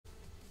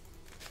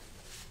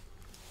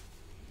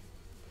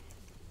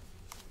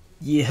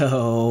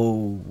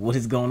Yo, what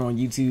is going on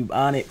YouTube?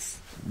 Onyx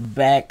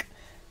back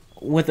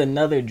with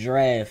another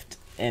draft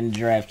and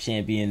draft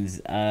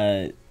champions.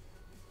 The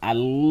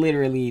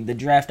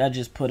draft I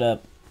just put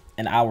up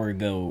an hour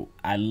ago.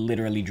 I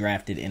literally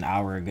drafted an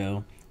hour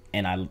ago,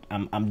 and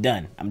I'm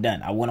done. I'm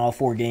done. I won all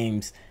 4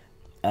 games.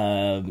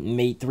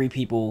 Made two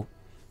people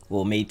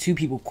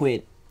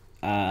quit.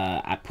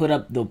 I put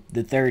up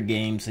the third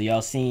game, so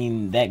y'all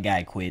seen that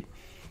guy quit.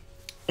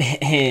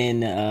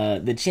 And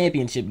the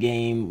championship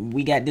game,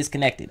 we got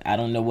disconnected. I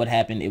don't know what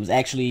happened. It was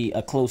actually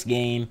a close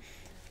game.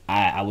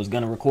 I was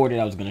going to record it.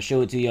 I was going to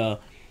show it to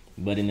y'all.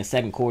 But in the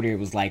second quarter, it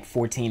was like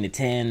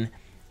 14-10.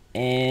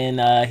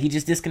 And he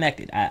just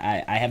disconnected.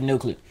 I have no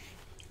clue.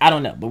 I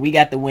don't know. But we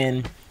got the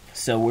win.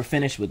 So we're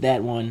finished with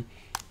that one.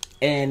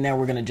 And now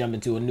we're going to jump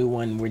into a new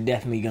one. We're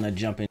definitely going to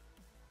jump in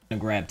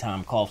and grab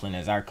Tom Coughlin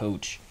as our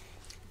coach.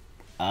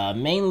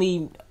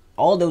 Mainly,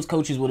 all those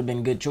coaches would have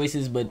been good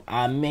choices, but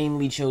I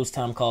mainly chose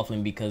Tom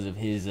Coughlin because of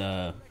his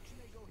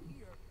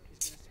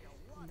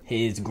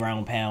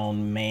ground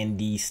pound man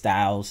D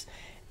styles,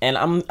 and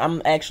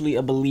I'm actually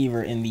a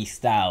believer in these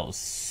styles.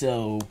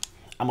 So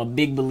I'm a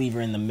big believer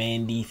in the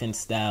man defense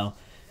style.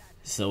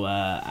 So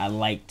I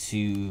like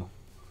to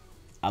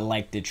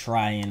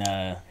try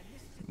and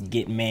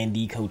get man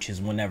D coaches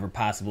whenever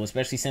possible,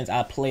 especially since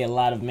I play a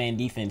lot of man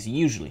defense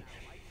usually.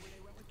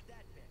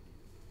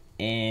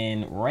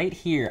 And right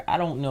here, I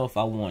don't know if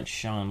I want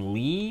Sean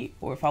Lee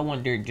or if I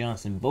want Derek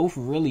Johnson. Both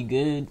really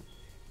good.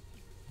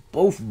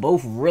 Both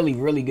really,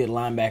 really good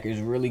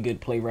linebackers. Really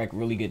good play rec.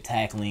 Really good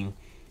tackling.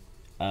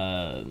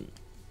 About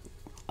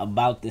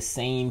the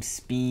same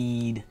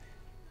speed.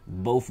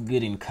 Both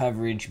good in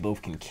coverage.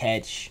 Both can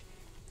catch.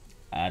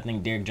 I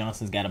think Derek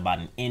Johnson's got about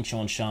an inch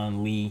on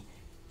Sean Lee.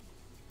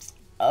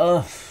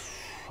 I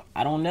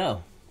don't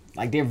know.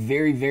 Like, they're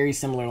very, very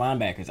similar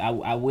linebackers.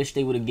 I wish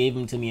they would have gave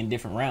them to me in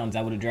different rounds.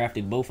 I would have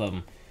drafted both of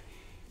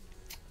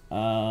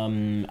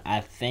them. I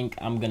think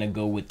I'm going to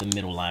go with the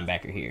middle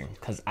linebacker here,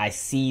 because I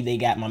see they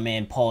got my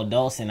man Paul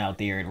Dawson out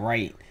there at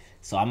right.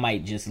 So I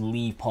might just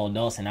leave Paul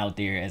Dawson out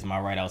there as my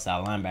right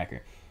outside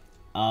linebacker.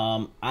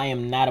 I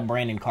am not a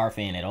Brandon Carr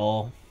fan at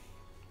all.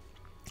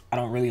 I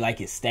don't really like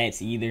his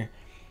stats either.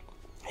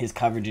 His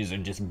coverages are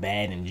just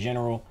bad in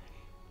general.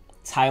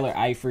 Tyler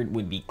Eifert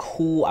would be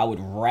cool. I would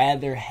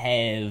rather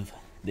have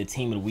the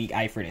team of the week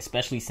Eifert,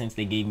 especially since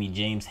they gave me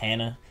James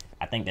Hanna.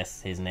 I think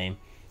that's his name.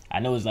 I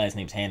know his last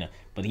name's Hanna,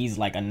 but he's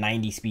like a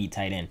 90 speed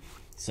tight end.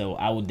 So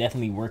I will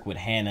definitely work with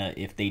Hanna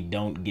if they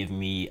don't give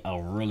me a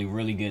really,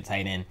 really good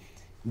tight end.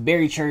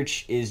 Barry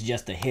Church is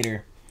just a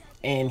hitter,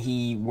 and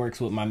he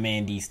works with my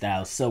man D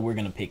style, so we're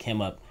going to pick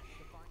him up.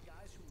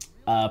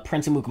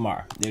 Prince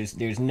Amukamara.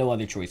 There's no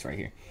other choice right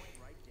here.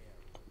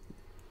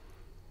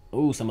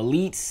 Ooh, some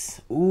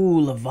elites.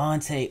 Ooh,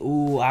 Levante.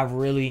 Ooh, I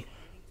really...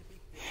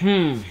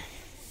 So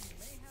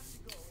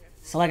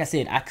like I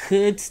said, I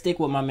could stick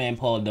with my man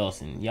Paul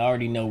Dawson. Y'all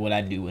already know what I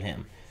do with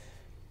him.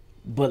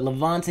 But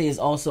Levante is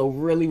also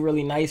really,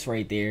 really nice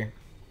right there.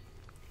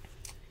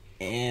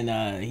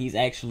 And he's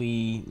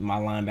actually my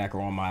linebacker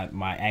on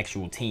my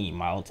actual team,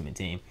 my ultimate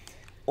team.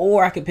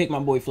 Or I could pick my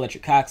boy Fletcher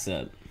Cox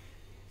up.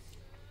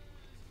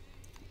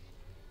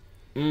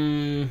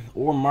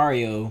 Or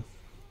Mario.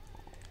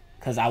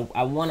 Because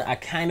I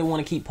kind of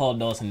want to keep Paul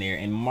Dawson there,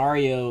 and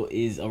Mario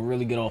is a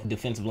really good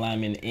defensive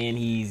lineman, and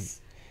he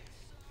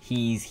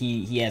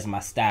has my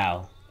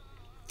style,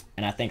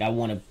 and I think I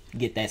want to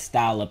get that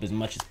style up as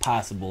much as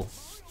possible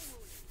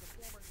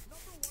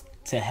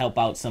to help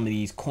out some of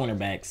these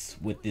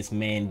cornerbacks with this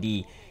man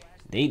D.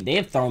 They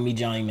have thrown me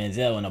Johnny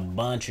Manziel in a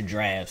bunch of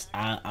drafts.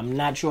 I'm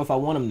not sure if I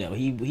want him though.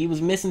 He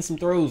was missing some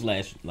throws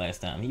last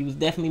time. He was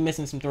definitely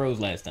missing some throws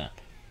last time.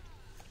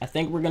 I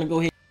think we're gonna go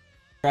ahead.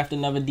 Draft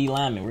another D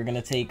lineman. We're going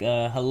to take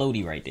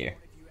Haloti right there.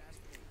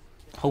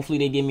 Hopefully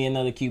they give me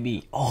another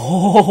QB.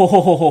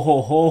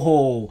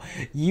 Oh,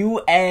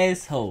 you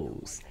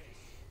assholes.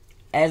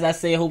 As I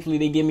say, hopefully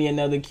they give me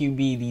another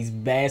QB. These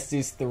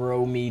bastards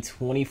throw me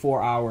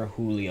 24-hour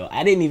Julio.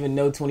 I didn't even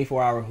know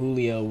 24-hour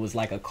Julio was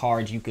like a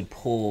card you could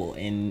pull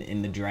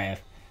in the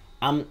draft.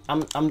 I'm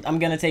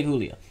going to take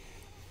Julio.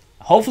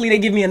 Hopefully they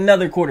give me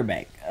another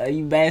quarterback.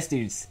 You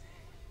bastards.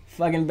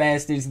 Fucking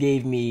bastards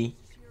gave me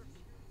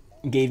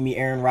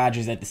Aaron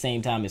Rodgers at the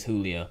same time as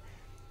Julio.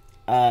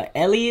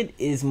 Elliott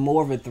is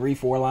more of a 3-4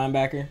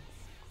 linebacker.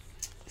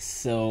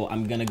 So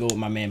I'm going to go with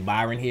my man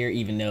Byron here,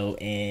 even though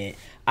in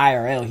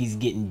IRL he's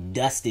getting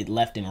dusted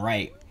left and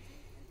right.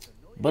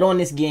 But on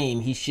this game,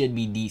 he should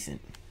be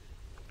decent.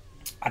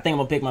 I think I'm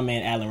going to pick my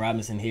man Allen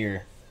Robinson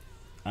here.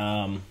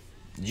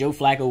 Joe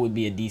Flacco would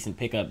be a decent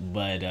pickup,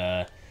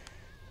 but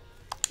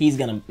he's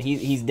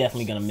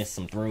definitely going to miss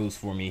some throws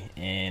for me,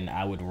 and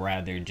I would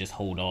rather just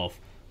hold off.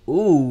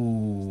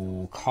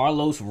 Ooh,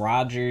 Carlos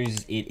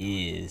Rogers it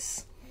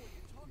is.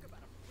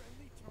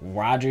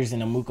 Rogers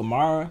and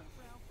Amukamara.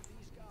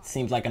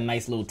 Seems like a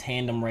nice little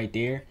tandem right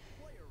there.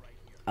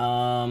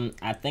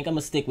 I think I'm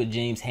going to stick with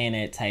James Hanna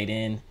at tight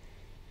end.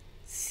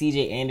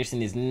 CJ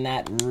Anderson is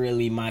not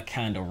really my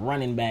kind of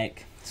running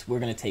back. So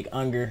we're going to take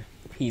Unger.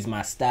 He's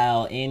my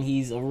style, and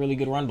he's a really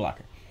good run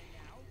blocker.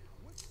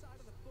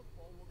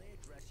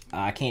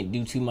 I can't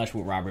do too much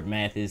with Robert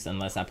Mathis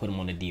unless I put him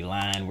on the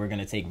D-line. We're going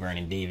to take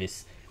Vernon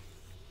Davis.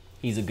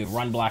 He's a good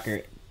run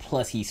blocker,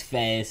 plus he's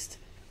fast.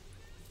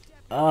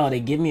 Oh, they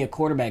give me a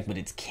quarterback, but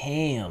it's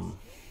Cam.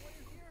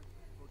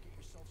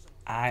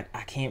 I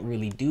can't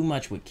really do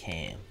much with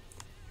Cam.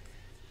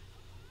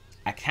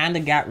 I kind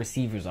of got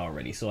receivers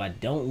already, so I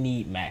don't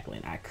need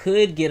Macklin. I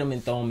could get him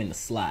and throw him in the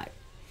slot.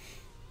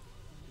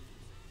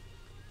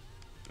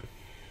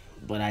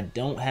 But I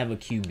don't have a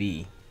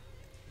QB.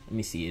 Let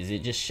me see. Is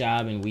it just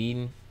Schaub and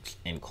Whedon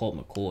and Colt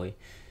McCoy?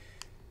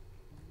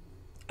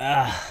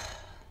 I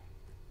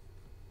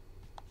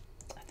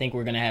think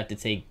we're going to have to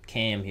take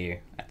Cam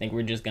here. I think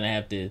we're just going to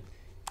have to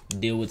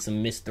deal with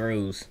some missed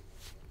throws.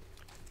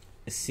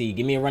 Let's see.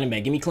 Give me a running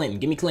back. Give me Clinton.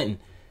 Give me Clinton.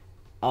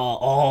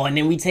 And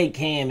then we take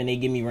Cam and they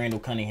give me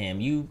Randall Cunningham.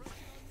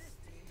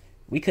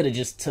 We could have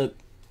just took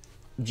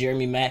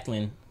Jeremy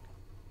Macklin.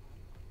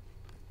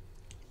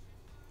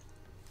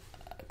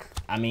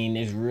 I mean,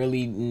 there's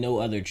really no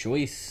other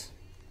choice.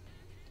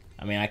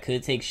 I mean, I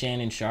could take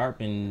Shannon Sharp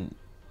and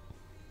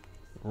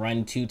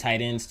run 2 tight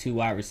ends, 2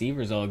 wide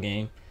receivers all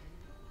game.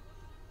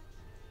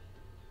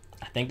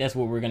 I think that's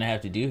what we're going to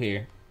have to do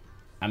here.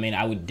 I mean,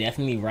 I would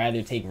definitely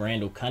rather take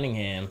Randall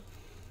Cunningham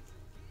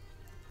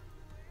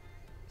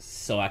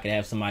so I could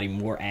have somebody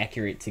more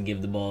accurate to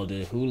give the ball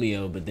to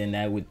Julio, but then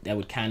that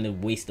would kind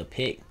of waste a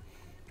pick.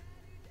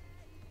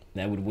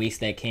 That would waste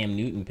that Cam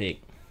Newton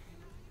pick.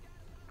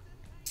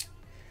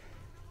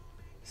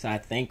 So I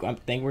think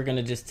we're going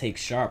to just take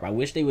Sharp. I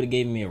wish they would have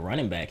given me a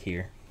running back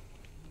here.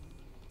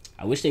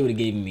 I wish they would have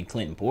given me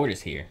Clinton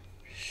Portis here.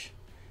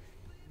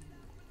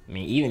 I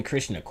mean, even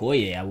Christian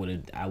Okoye I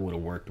would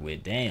have worked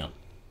with. Damn.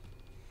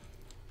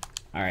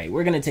 All right,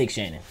 we're going to take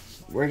Shannon.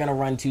 We're going to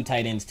run 2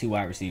 tight ends, 2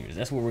 wide receivers.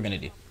 That's what we're going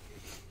to do.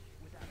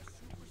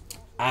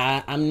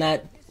 I'm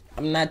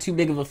not too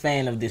big of a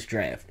fan of this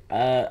draft.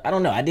 I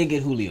don't know. I did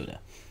get Julio though.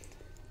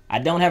 I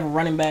don't have a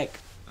running back.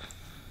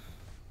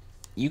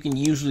 You can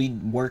usually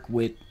work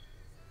with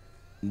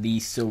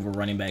these silver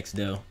running backs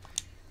though.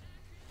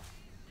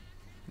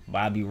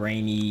 Bobby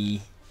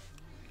Rainey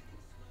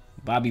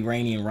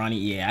and Ronnie.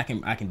 Yeah, I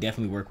can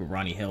definitely work with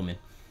Ronnie Hillman.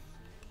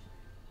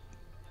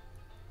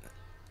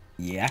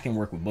 Yeah, I can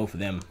work with both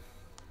of them.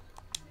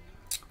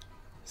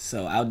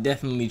 So I'll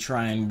definitely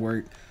try and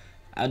work.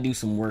 I'll do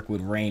some work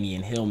with Rainey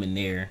and Hillman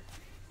there.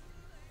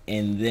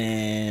 And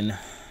then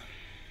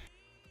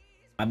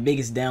my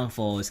biggest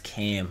downfall is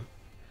Cam.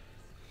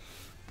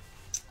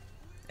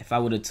 If I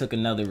would have took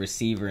another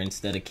receiver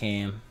instead of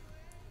Cam.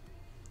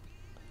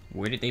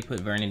 Where did they put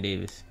Vernon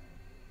Davis?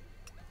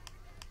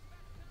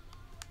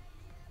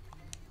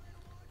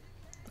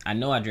 I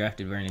know I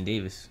drafted Vernon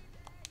Davis.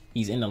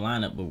 He's in the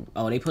lineup,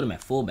 but they put him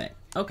at fullback.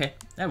 Okay,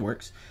 that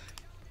works.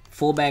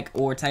 Fullback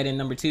or tight end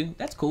number 2.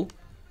 That's cool.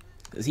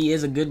 Because he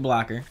is a good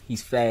blocker.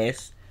 He's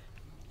fast.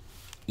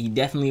 He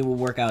definitely will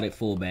work out at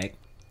fullback.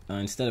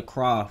 Instead of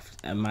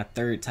Croft, at my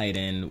 3rd tight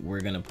end,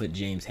 we're going to put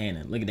James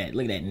Hanna. Look at that.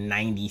 Look at that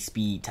 90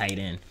 speed tight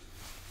end.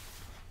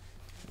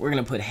 We're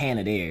going to put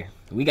Hanna there.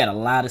 We got a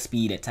lot of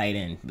speed at tight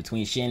end.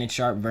 Between Shannon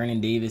Sharp,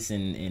 Vernon Davis,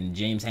 and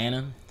James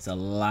Hanna, it's a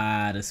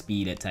lot of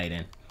speed at tight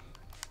end.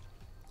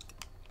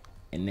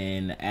 And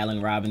then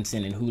Allen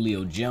Robinson and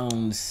Julio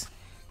Jones.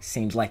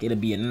 Seems like it'll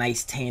be a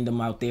nice tandem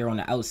out there on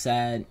the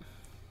outside.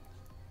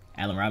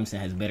 Allen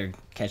Robinson has better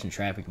catching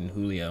traffic than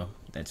Julio.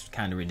 That's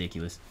kind of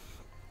ridiculous.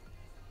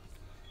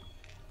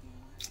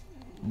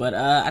 But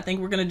I think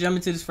we're going to jump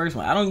into this first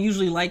one. I don't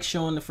usually like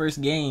showing the first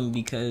game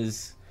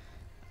because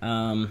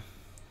one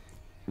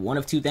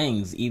of 2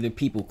 things. Either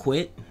people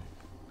quit.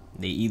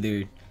 They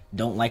either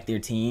don't like their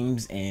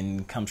teams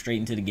and come straight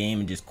into the game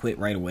and just quit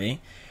right away.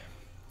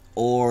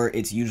 Or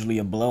it's usually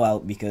a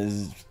blowout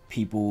because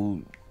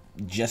people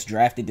just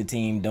drafted the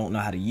team, don't know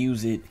how to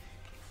use it,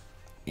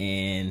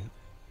 and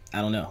I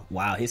don't know.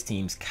 Wow, his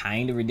team's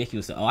kind of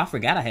ridiculous. Oh, I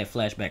forgot I had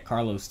Flashback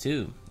Carlos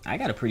too. I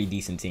got a pretty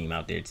decent team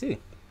out there too.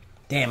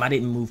 Damn, I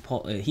didn't move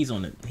Paul. He's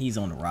on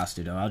the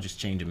roster though. I'll just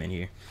change him in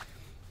here.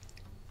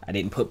 I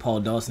didn't put Paul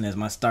Dawson as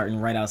my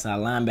starting right outside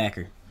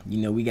linebacker. You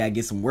know, we gotta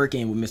get some work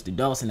in with Mr.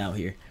 Dawson out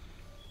here.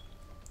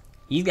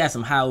 He's got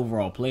some high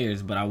overall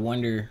players, but I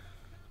wonder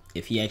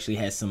if he actually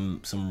has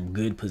some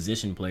good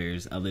position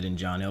players other than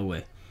John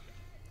Elway.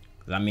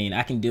 I mean,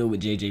 I can deal with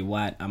J.J.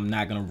 Watt. I'm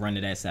not going to run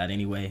to that side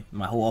anyway.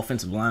 My whole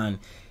offensive line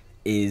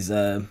is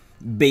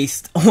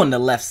based on the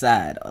left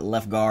side.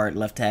 Left guard,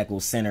 left tackle,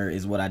 center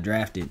is what I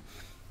drafted.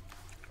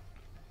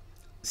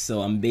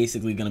 So I'm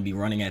basically going to be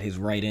running at his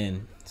right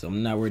end. So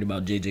I'm not worried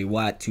about J.J.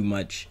 Watt too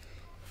much.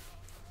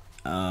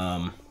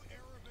 Joe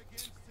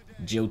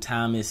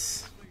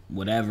Thomas,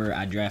 whatever,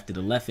 I drafted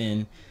a left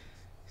end.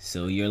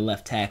 So your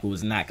left tackle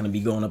is not going to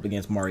be going up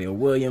against Mario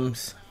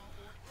Williams.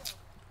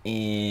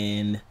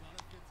 And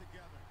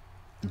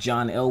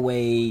John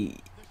Elway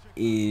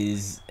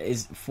is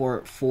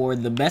for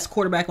the best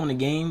quarterback on the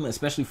game,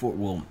 especially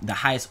for the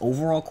highest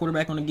overall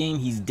quarterback on the game.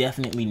 He's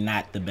definitely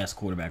not the best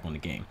quarterback on the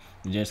game.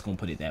 I'm just going to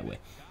put it that way.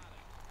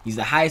 He's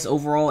the highest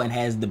overall and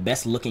has the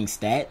best looking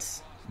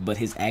stats, but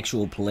his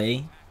actual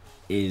play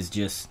is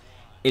just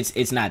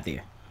it's not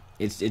there.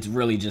 It's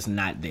really just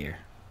not there.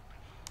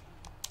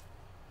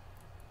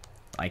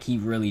 Like, he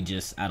really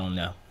just, I don't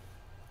know.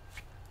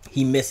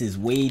 He misses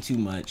way too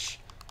much.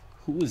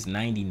 Who is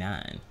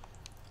 99?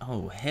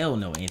 Oh, hell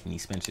no, Anthony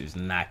Spencer is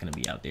not going to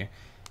be out there.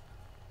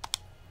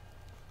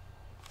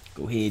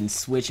 Go ahead and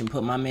switch and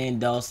put my man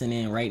Dawson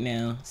in right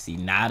now. See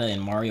Nada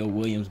and Mario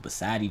Williams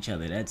beside each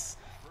other.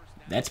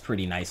 That's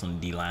pretty nice on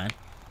the D-line.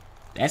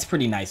 That's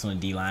pretty nice on the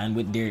D-line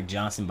with Derek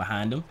Johnson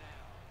behind him.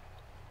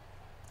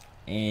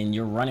 And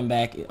your running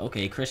back,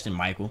 okay, Christian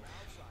Michael.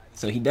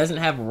 So he doesn't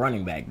have a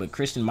running back, but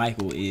Christian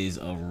Michael is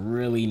a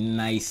really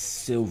nice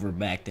silver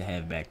back to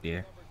have back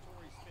there.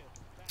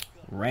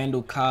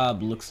 Randall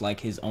Cobb looks like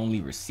his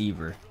only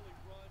receiver.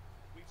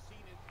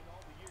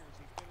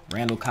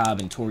 Randall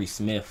Cobb and Torrey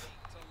Smith.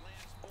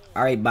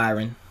 All right,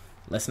 Byron,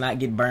 let's not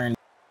get burned.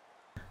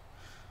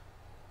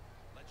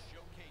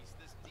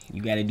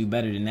 You got to do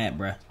better than that,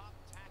 bruh.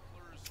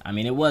 I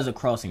mean, it was a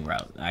crossing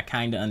route. I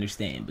kind of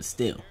understand, but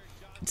still,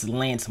 it's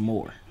Lance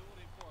Moore.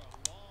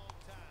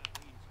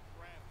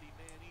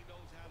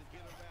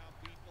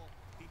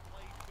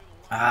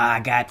 Ah, I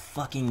got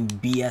fucking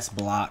BS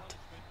blocked.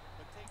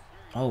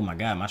 Oh my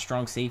god, my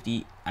strong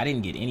safety. I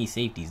didn't get any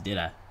safeties, did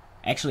I?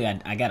 Actually,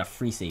 I got a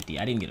free safety.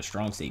 I didn't get a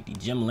strong safety.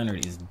 Jim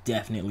Leonard is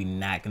definitely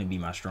not going to be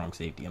my strong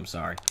safety. I'm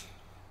sorry.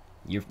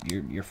 You're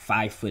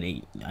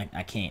 5'8".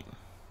 I can't.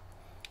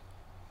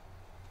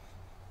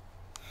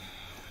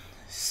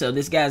 So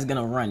this guy's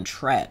going to run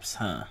traps,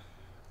 huh?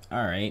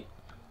 All right.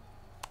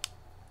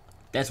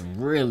 That's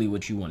really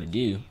what you want to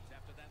do.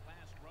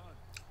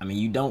 I mean,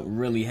 you don't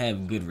really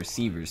have good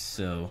receivers,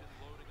 so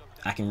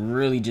I can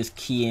really just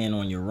key in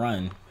on your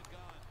run.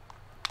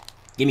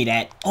 Give me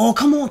that. Oh,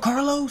 come on,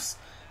 Carlos.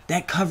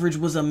 That coverage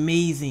was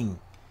amazing.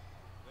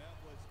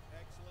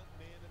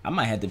 I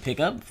might have to pick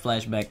up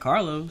Flashback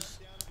Carlos.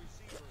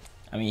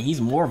 I mean,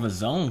 he's more of a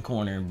zone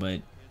corner,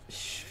 but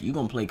you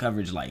going to play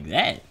coverage like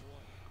that.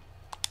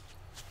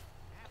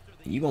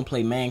 You going to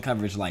play man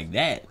coverage like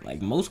that.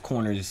 Like, most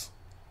corners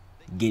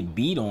get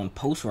beat on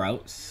post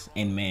routes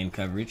and man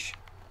coverage.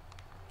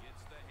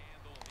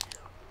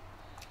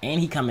 And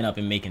he coming up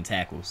and making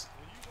tackles.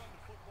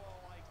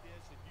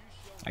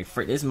 Like,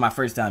 this is my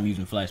first time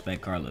using Flashback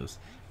Carlos,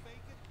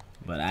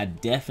 but I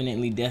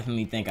definitely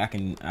think I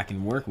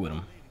can work with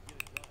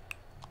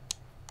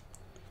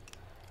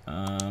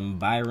him.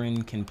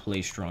 Byron can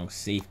play strong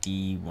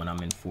safety when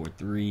I'm in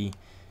 4-3.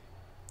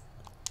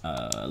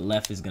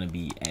 Left is gonna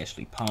be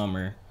Ashley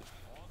Palmer.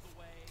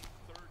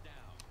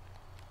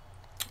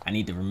 I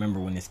need to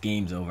remember when this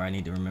game's over. I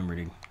need to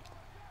remember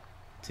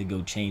to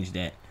go change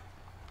that.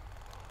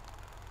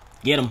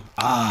 Get him.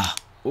 Ah.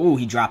 Oh,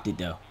 he dropped it,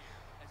 though.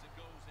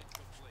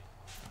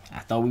 I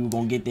thought we were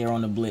going to get there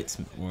on the blitz.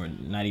 Or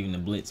not even the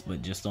blitz,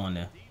 but just on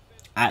the...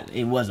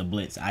 It was a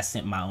blitz. I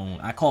sent my own...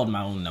 I called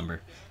my own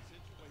number.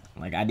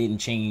 Like, I didn't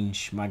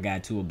change my guy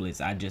to a blitz.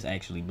 I just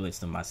actually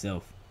blitzed him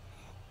myself.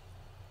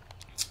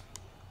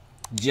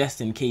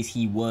 Just in case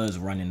he was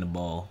running the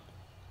ball.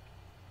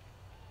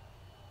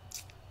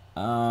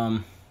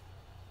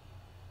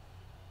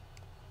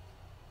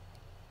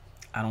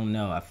 I don't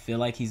know. I feel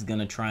like he's going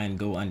to try and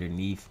go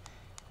underneath.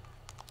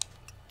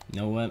 You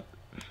know what?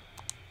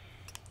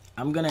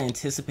 I'm going to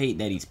anticipate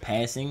that he's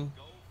passing.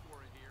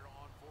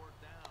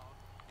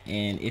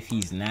 And if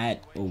he's not,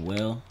 oh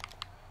well.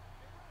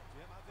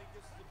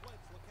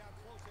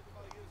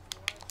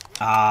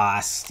 Ah,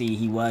 see,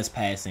 he was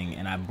passing,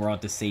 and I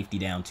brought the safety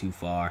down too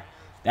far.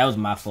 That was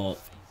my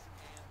fault.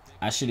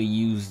 I should have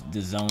used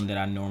the zone that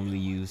I normally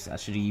use. I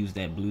should have used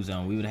that blue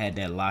zone. We would have had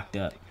that locked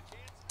up.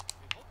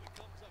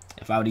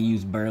 If I would have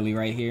used Burley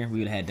right here, we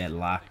would have had that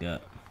locked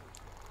up.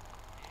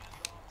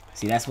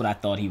 See, that's what I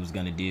thought he was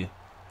going to do.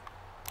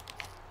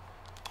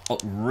 Oh,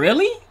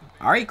 really?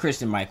 All right,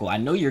 Christian Michael. I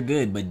know you're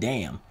good, but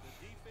damn.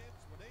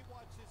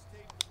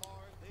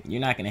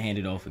 You're not going to hand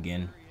it off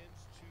again.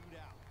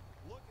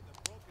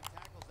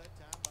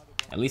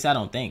 At least I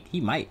don't think.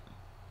 He might.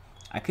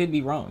 I could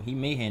be wrong. He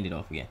may hand it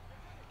off again.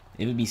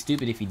 It would be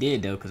stupid if he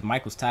did, though, because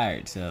Michael's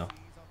tired, so.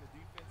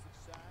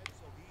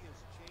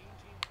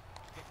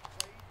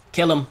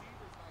 Kill him.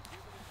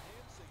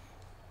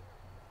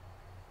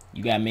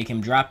 You got to make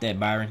him drop that,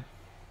 Byron.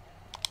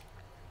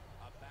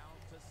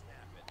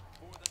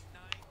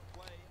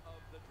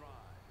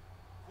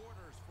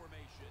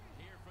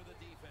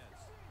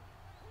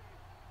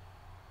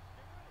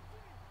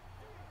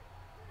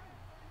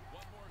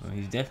 Well,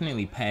 he's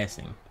definitely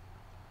passing.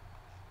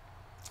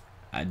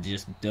 I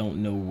just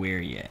don't know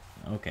where yet.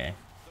 Okay.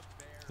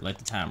 Let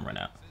the time run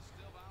out.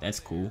 That's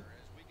cool.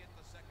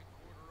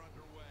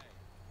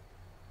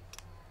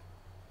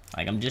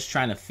 Like, I'm just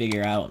trying to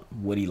figure out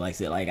what he likes.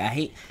 Like, I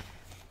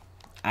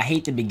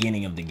hate the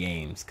beginning of the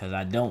games because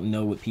I don't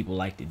know what people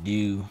like to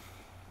do.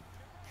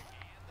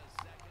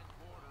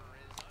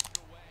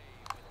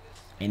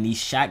 And these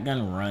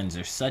shotgun runs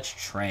are such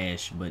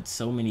trash, but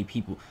so many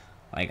people...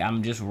 Like,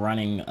 I'm just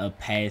running a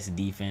pass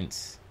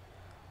defense.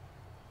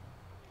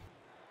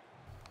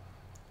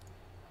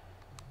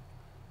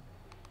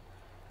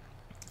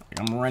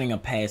 I'm running a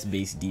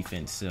pass-based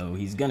defense, so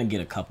he's going to get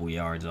a couple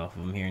yards off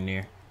of him here and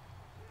there.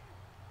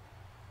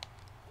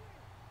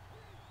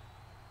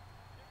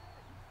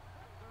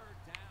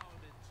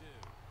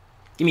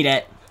 Give me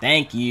that.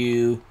 Thank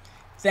you.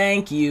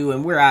 Thank you.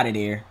 And we're out of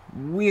there.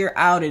 We're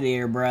out of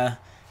there, bruh.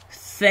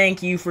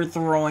 Thank you for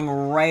throwing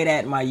right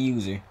at my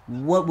user.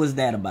 What was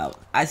that about?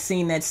 I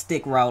seen that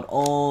stick route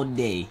all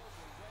day.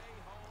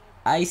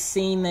 I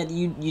seen that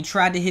you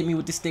tried to hit me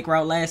with the stick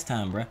route last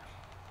time, bruh.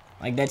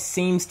 Like, that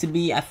seems to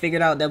be, I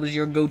figured out that was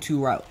your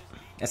go-to route.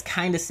 That's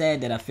kind of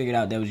sad that I figured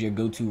out that was your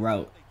go-to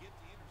route.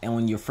 And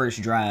on your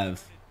first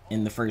drive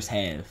in the first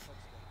half,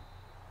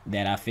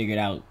 that I figured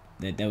out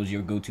that was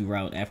your go-to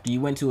route after you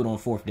went to it on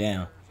 4th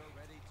down.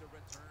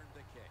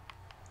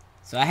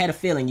 So I had a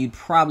feeling you'd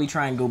probably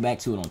try and go back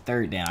to it on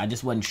 3rd down. I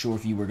just wasn't sure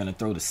if you were going to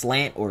throw the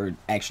slant or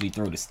actually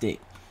throw the stick.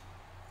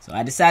 So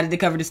I decided to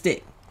cover the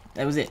stick.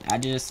 That was it. I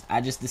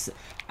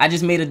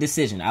just made a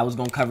decision. I was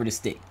going to cover the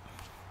stick.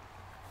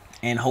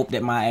 And hope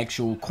that my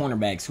actual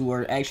cornerbacks, who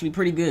are actually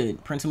pretty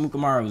good, Prince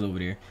Amukamara was over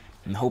there,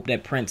 and hope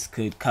that Prince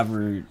could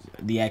cover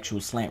the actual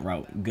slant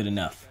route good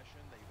enough.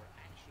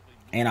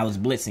 And I was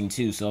blitzing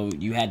too, so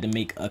you had to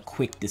make a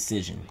quick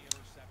decision.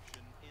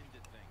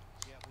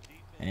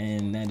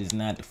 And that is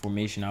not the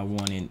formation I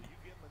wanted.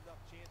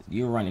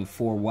 You're running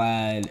 4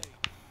 wide.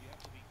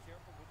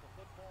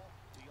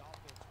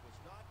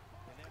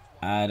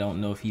 I don't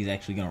know if he's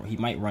actually going to... He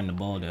might run the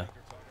ball, though.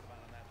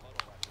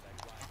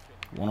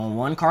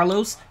 One-on-one,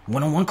 Carlos.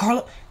 One-on-one,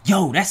 Carlos.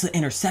 Yo, that's an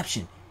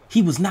interception.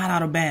 He was not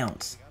out of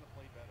bounds.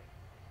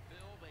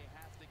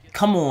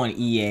 Come on,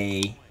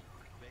 EA.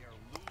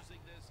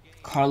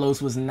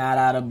 Carlos was not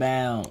out of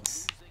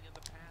bounds.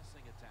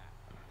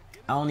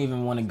 I don't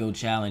even want to go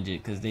challenge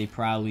it because they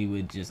probably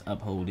would just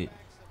uphold it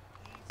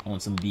on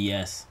some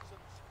BS.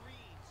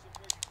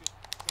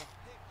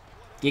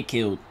 Get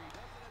killed.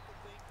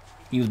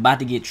 He was about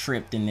to get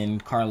tripped and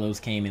then Carlos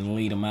came and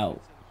laid him out.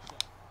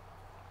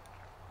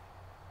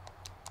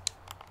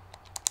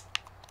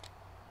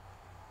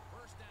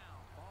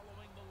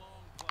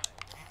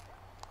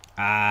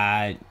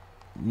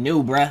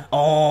 No, bruh.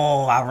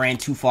 Oh, I ran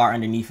too far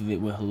underneath of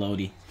it with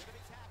Haloti.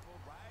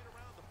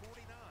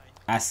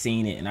 I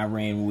seen it, and I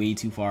ran way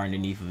too far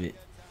underneath of it.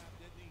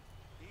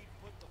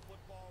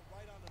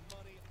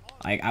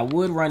 Like, I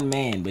would run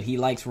man, but he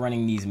likes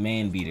running these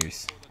man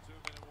beaters.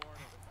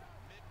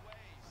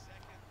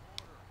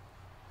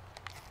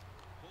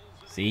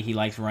 See, he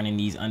likes running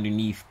these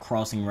underneath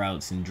crossing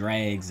routes and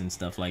drags and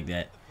stuff like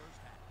that.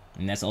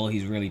 And that's all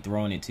he's really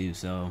throwing it to,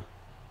 so...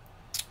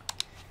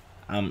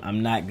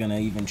 I'm not going to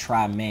even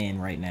try man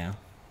right now.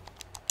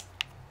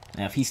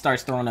 Now, if he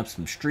starts throwing up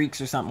some streaks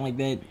or something like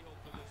that,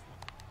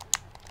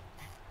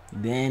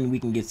 then we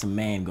can get some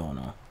man going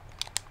on.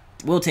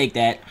 We'll take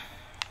that.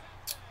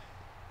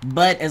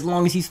 But as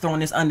long as he's throwing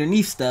this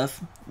underneath stuff,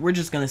 we're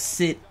just going to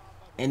sit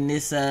in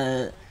this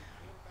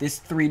this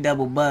 3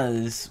 double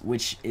buzz,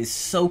 which is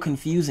so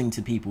confusing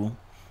to people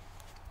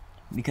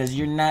because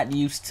you're not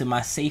used to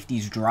my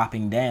safeties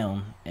dropping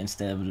down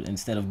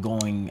instead of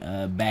going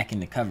back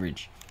into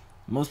coverage.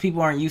 Most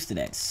people aren't used to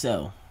that,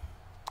 so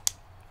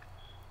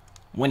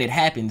when it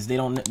happens, they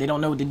don't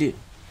know what to do,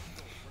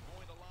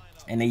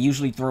 and they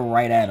usually throw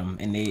right at them,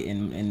 and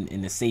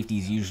the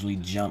safeties usually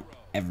jump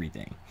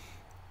everything.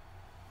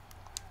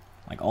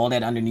 Like all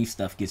that underneath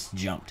stuff gets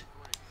jumped.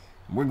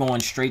 We're going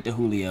straight to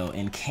Julio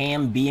and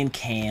Cam being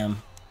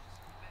Cam.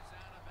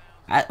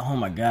 Oh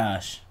my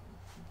gosh,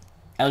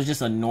 that was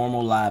just a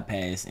normal live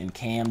pass, and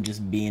Cam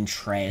just being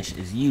trash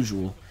as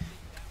usual.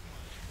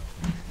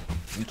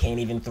 You can't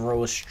even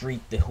throw a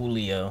streak to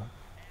Julio.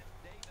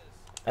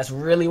 That's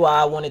really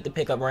why I wanted to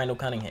pick up Randall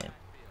Cunningham.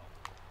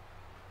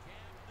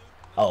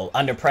 Oh,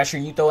 under pressure,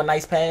 you throw a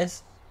nice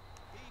pass?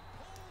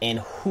 And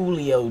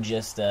Julio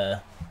just,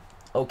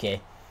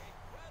 okay.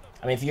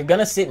 I mean, if you're going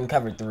to sit in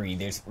cover 3,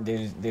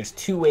 there's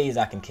 2 ways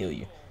I can kill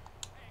you.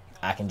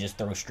 I can just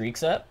throw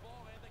streaks up,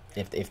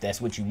 if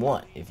that's what you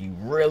want. If you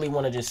really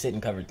want to just sit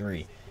in cover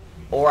 3.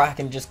 Or I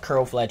can just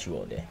curl flat you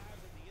all day.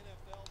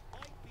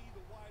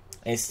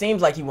 And it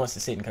seems like he wants to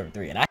sit in cover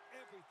 3. And I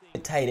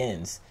have tight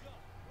ends.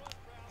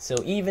 So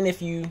even if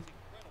you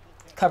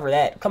cover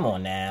that, come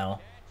on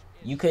now.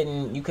 You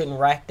couldn't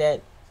rack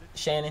that,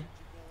 Shannon?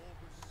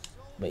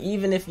 But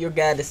even if your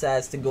guy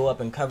decides to go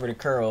up and cover the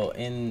curl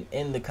in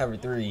the cover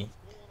 3,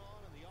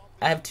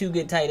 I have 2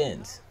 good tight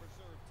ends.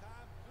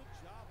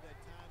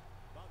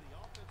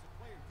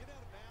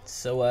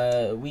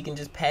 So we can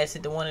just pass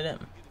it to one of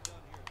them.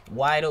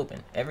 Wide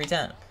open every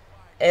time.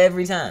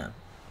 Every time.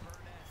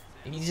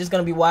 If he's just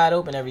gonna be wide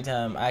open every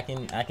time, I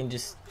can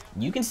just,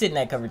 you can sit in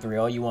that cover 3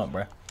 all you want,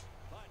 bruh.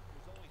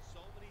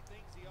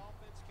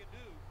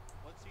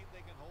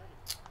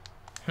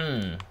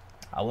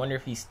 I wonder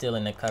if he's still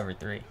in the cover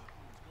 3.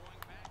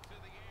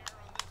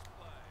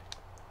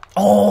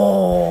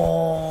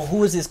 Oh,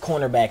 who is this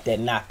cornerback that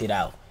knocked it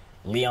out?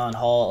 Leon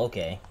Hall.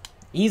 Okay,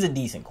 he's a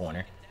decent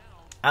corner.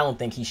 I don't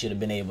think he should have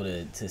been able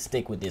to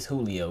stick with this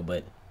Julio,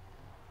 but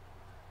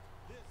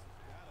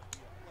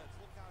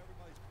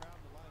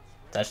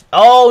Touch.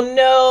 Oh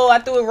no, I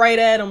threw it right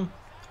at him.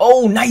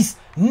 Oh, nice,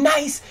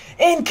 nice,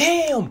 and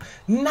Cam,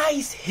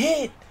 nice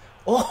hit.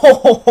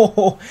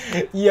 Oh,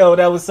 yo,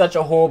 that was such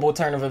a horrible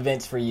turn of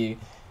events for you.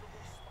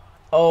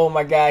 Oh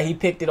my god, he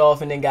picked it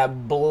off and then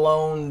got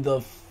blown the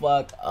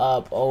fuck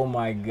up. Oh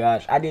my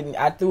gosh,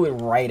 I threw it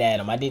right at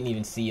him. I didn't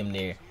even see him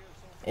there.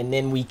 And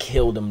then we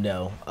killed him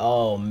though.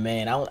 Oh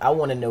man, I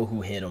want to know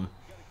who hit him.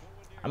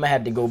 I'm gonna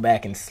have to go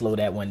back and slow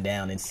that one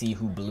down and see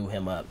who blew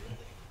him up.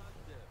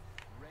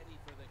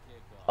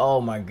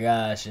 Oh my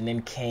gosh, and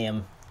then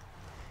Cam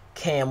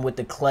with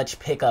the clutch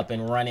pickup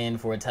and run in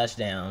for a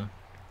touchdown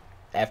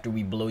after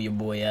we blow your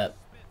boy up.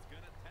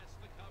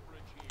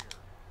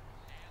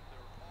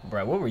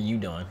 Bro, what were you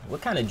doing?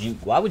 What kind of juke?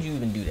 Why would you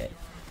even do that?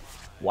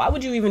 Why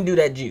would you even do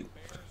that juke?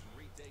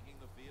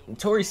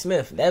 Torrey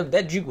Smith,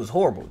 that juke was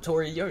horrible.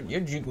 Torrey, your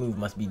juke move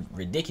must be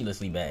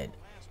ridiculously bad.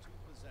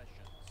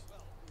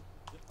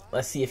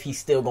 Let's see if he's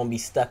still gonna be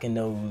stuck in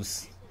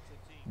those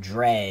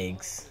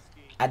drags.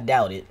 I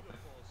doubt it.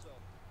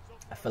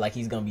 I feel like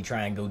he's gonna be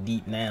trying to go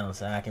deep now,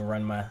 so I can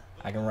run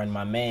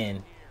my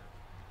man.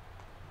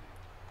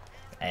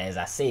 As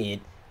I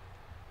said.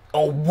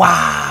 Oh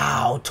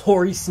wow,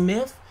 Torrey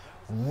Smith.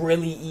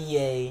 Really,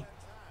 EA?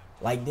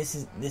 Like this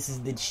is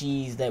the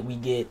cheese that we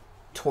get.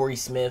 Torrey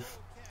Smith,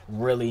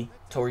 really?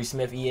 Torrey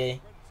Smith, EA?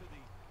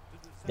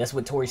 That's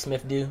what Torrey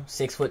Smith do?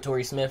 6 foot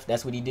Torrey Smith,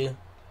 that's what he do?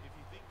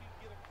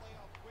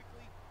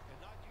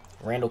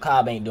 Randall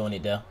Cobb ain't doing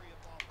it though.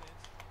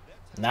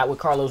 Not with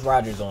Carlos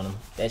Rogers on him.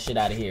 That shit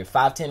out of here.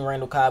 5'10"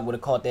 Randall Cobb would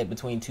have caught that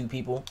between 2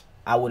 people.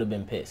 I would have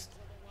been pissed.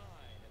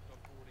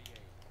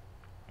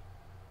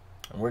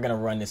 And we're gonna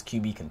run this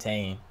QB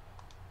contain.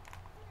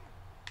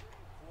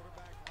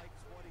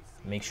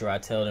 Make sure I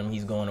tell them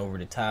he's going over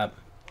the top.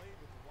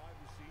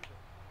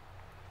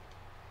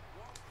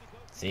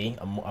 See?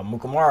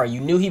 Amukamara, you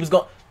knew he was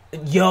going...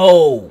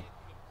 Yo!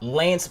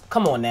 Lance,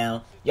 come on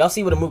now. Y'all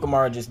see what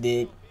Amukamara just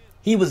did?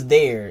 He was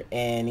there,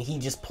 and he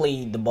just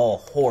played the ball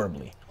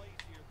horribly.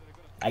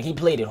 Like, he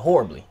played it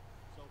horribly.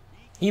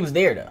 He was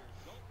there, though.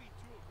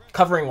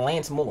 Covering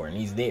Lance Moore, and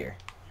he's there.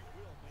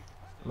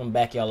 I'm going to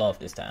back y'all off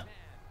this time.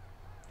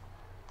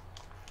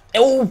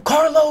 Oh,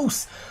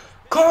 Carlos!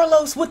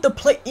 Carlos with the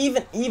play,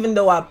 even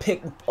though I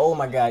picked, oh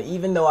my god,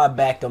 even though I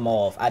backed them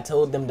off, I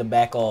told them to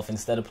back off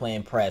instead of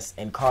playing press,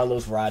 and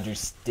Carlos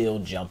Rogers still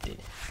jumped it.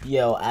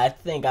 Yo, I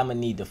think I'm gonna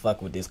need to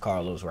fuck with this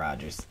Carlos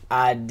Rogers.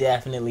 I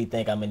definitely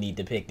think I'm gonna need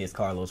to pick this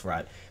Carlos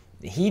Rogers.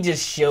 He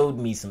just showed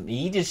me some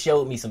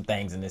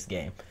things in this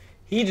game.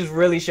 He just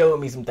really showed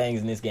me some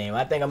things in this game.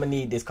 I think I'm gonna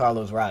need this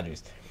Carlos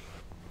Rogers.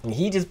 And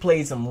he just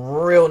played some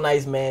real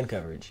nice man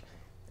coverage,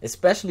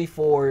 especially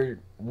for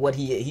what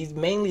he's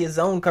mainly a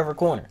zone cover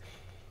corner.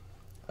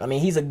 I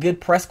mean, he's a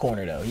good press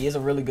corner, though. He is a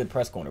really good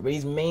press corner. But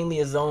he's mainly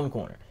a zone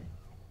corner.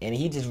 And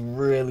he just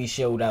really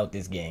showed out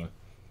this game.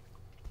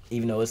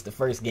 Even though it's the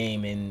first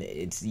game and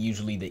it's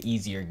usually the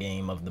easier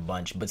game of the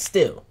bunch. But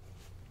still,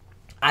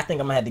 I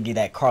think I'm going to have to give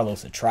that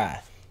Carlos a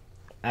try.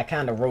 I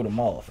kind of wrote him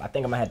off. I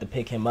think I'm going to have to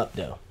pick him up,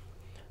 though.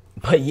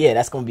 But yeah,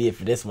 that's going to be it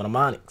for this one. I'm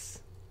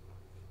Onyx.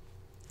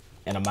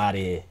 And I'm out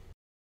of here.